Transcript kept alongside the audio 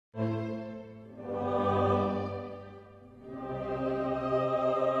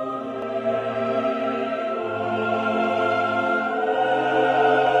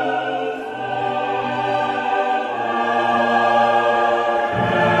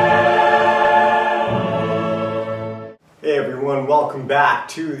everyone, welcome back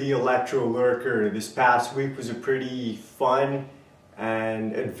to the Electro Lurker. This past week was a pretty fun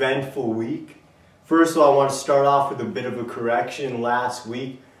and eventful week. First of all, I want to start off with a bit of a correction. Last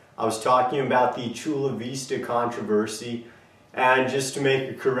week I was talking about the Chula Vista controversy, and just to make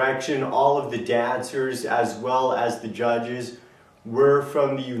a correction, all of the dancers as well as the judges were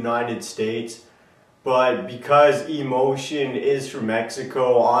from the United States. But because Emotion is from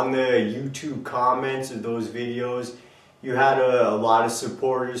Mexico, on the YouTube comments of those videos, you had a lot of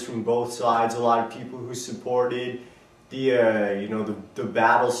supporters from both sides, a lot of people who supported the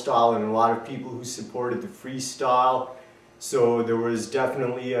battle style and a lot of people who supported the freestyle. So there was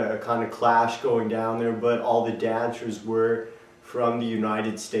definitely a kind of clash going down there, but all the dancers were from the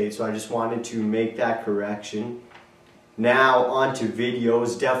United States. So I just wanted to make that correction. Now on to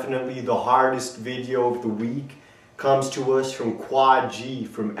videos. Definitely the hardest video of the week comes to us from Quad G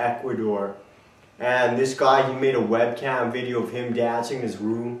from Ecuador. And this guy, he made a webcam video of him dancing in his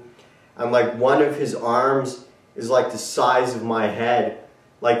room, and like one of his arms is like the size of my head.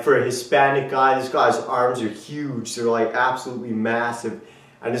 Like for a Hispanic guy, this guy's arms are huge. They're like absolutely massive.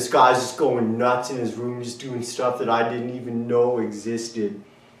 And this guy's just going nuts in his room, just doing stuff that I didn't even know existed.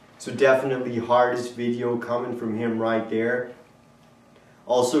 So definitely hardest video coming from him right there.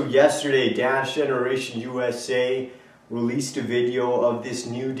 Also yesterday, Dance Generation USA released a video of this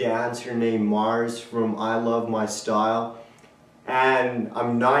new dancer named Mars from I Love My Style. And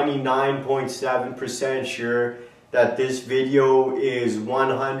I'm 99.7% sure that this video is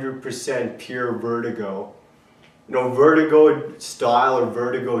 100% pure Vertigo. You know, Vertigo style or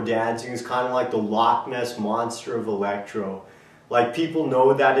Vertigo dancing is kind of like the Loch Ness Monster of electro. Like, people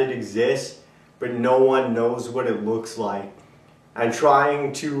know that it exists, but no one knows what it looks like. And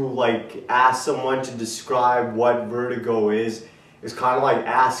trying to like ask someone to describe what Vertigo is kind of like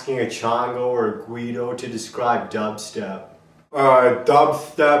asking a Chongo or a Guido to describe dubstep.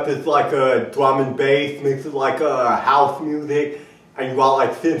 Dubstep is like a drum and bass mixed with like a house music, and you got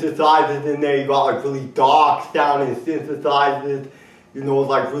like synthesizers in there. You got like really dark sounding synthesizers, you know,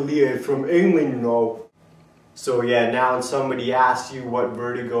 like really from England, you know. So yeah, now when somebody asks you what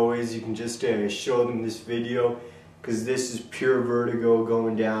Vertigo is, you can just show them this video, because this is pure Vertigo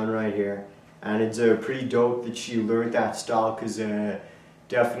going down right here. And it's pretty dope that she learned that style, because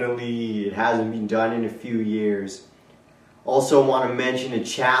definitely it hasn't been done in a few years. Also want to mention a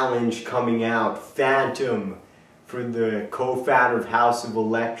challenge coming out. Phantom, for the co-founder of House of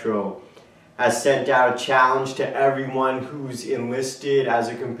Electro, has sent out a challenge to everyone who's enlisted as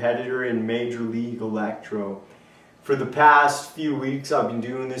a competitor in Major League Electro. For the past few weeks, I've been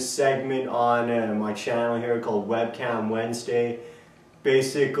doing this segment on my channel here called Webcam Wednesday.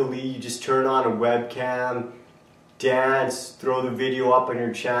 Basically, you just turn on a webcam, dance, throw the video up on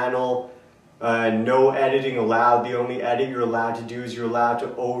your channel. No editing allowed. The only edit you're allowed to do is you're allowed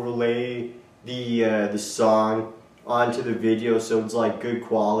to overlay the song onto the video, so it's like good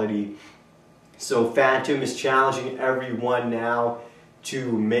quality. So Phantom is challenging everyone now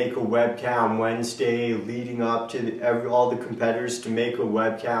to make a Webcam Wednesday leading up to all the competitors to make a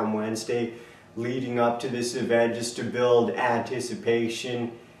Webcam Wednesday leading up to this event, just to build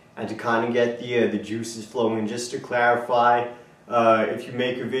anticipation and to kind of get the juices flowing. Just to clarify, if you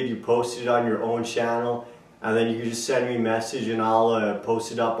make a video, post it on your own channel, and then you can just send me a message and I'll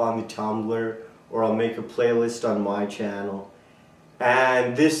post it up on the Tumblr, or I'll make a playlist on my channel.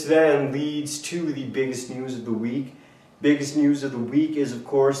 And this then leads to the biggest news of the week. Biggest news of the week is, of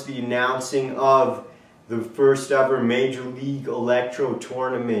course, the announcing of the first ever Major League Electro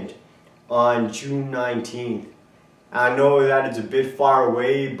tournament on June 19th. I know that it's a bit far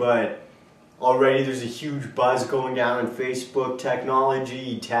away, but already there's a huge buzz going down on Facebook.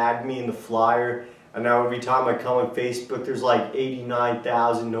 Technology tagged me in the flyer, and now every time I come on Facebook there's like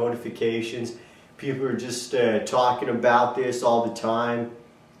 89,000 notifications. People are just talking about this all the time.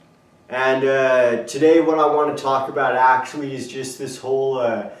 And today what I want to talk about actually is just this whole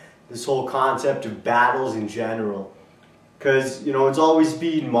concept of battles in general. Because, you know, it's always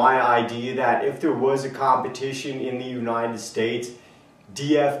been my idea that if there was a competition in the United States,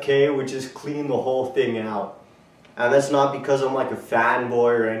 DFK would just clean the whole thing out. And that's not because I'm like a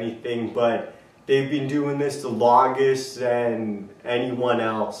fanboy or anything, but they've been doing this the longest than anyone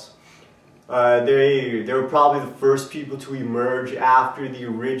else. They were probably the first people to emerge after the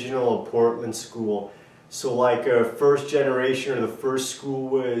original Portland school. So like first generation, or the first school,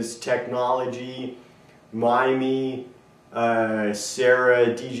 was Technology, Mimey,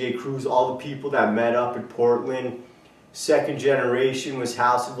 Sarah, DJ Cruz, all the people that met up at Portland. Second generation was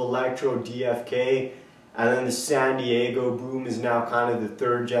House of Electro, DFK, and then the San Diego boom is now kind of the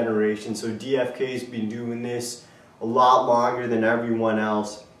third generation. So DFK's been doing this a lot longer than everyone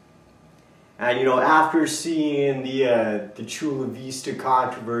else. And you know, after seeing the Chula Vista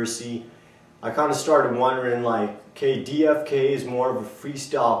controversy, I kind of started wondering, like, okay, DFK is more of a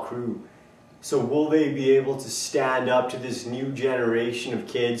freestyle crew. So will they be able to stand up to this new generation of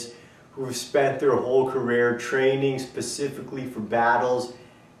kids who have spent their whole career training specifically for battles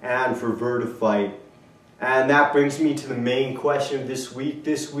and for Vertifight? And that brings me to the main question of this week.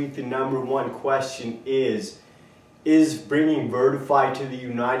 This week, the #1 question is bringing Vertifight to the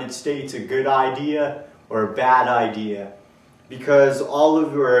United States a good idea or a bad idea? Because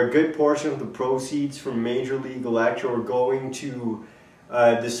a good portion of the proceeds from Major League Electro are going to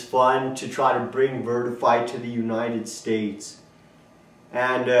this fund to try to bring Vertifight to the United States.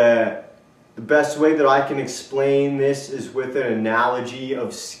 And the best way that I can explain this is with an analogy of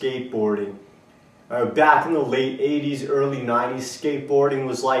skateboarding. Back in the late 80s, early 90s, skateboarding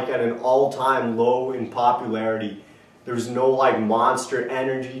was like at an all-time low in popularity. There was no like Monster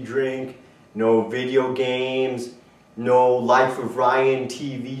Energy drink, no video games, no Life of Ryan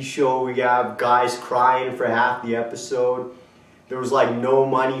TV show where you have guys crying for half the episode. There was like no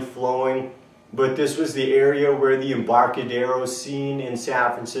money flowing, but this was the area where the Embarcadero scene in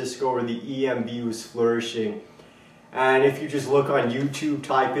San Francisco, or the EMB, was flourishing. And if you just look on YouTube,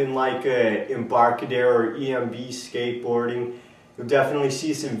 type in like Embarcadero or EMB skateboarding, you'll definitely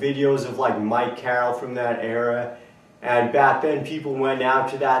see some videos of like Mike Carroll from that era. And back then people went out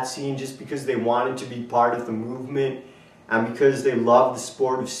to that scene just because they wanted to be part of the movement and because they loved the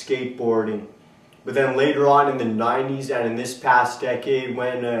sport of skateboarding. But then later on in the 90s and in this past decade,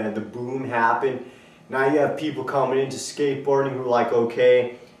 when the boom happened, now you have people coming into skateboarding who are like,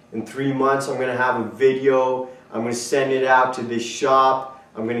 okay, in 3 months I'm going to have a video, I'm going to send it out to this shop,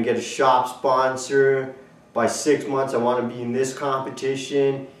 I'm going to get a shop sponsor. By 6 months I want to be in this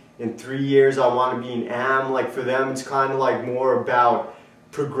competition. In 3 years I want to be in AM. Like, for them it's kind of like more about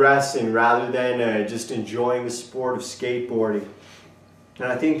progressing rather than just enjoying the sport of skateboarding.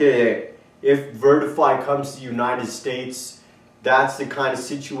 And I think that if Vertifight comes to the United States, that's the kind of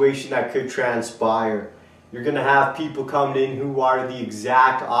situation that could transpire. You're going to have people coming in who are the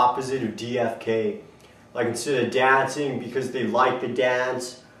exact opposite of DFK. Like, instead of dancing because they like the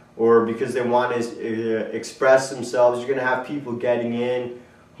dance or because they want to express themselves, you're going to have people getting in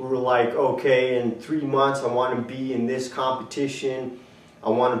who are like, okay, in 3 months I want to be in this competition, I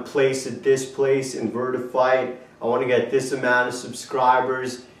want to place at this place in Vertifight, I want to get this amount of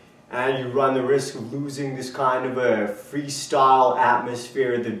subscribers. And you run the risk of losing this kind of a freestyle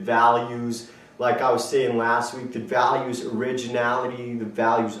atmosphere that values, like I was saying last week, that values originality, that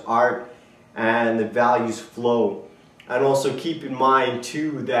values art, and that values flow. And also keep in mind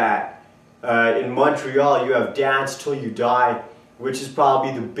too that in Montreal you have Dance Till You Die, which is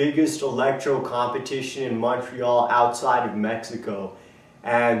probably the biggest electro competition in Montreal outside of Mexico.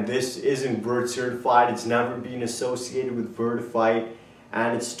 And this isn't Vert certified, it's never been associated with Vertifight,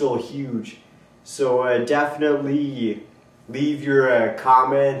 and it's still huge. So definitely leave your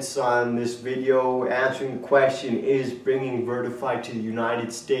comments on this video answering the question, is bringing Vertifight to the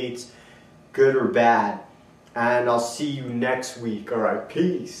United States good or bad? And I'll see you next week. Alright,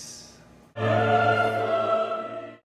 peace.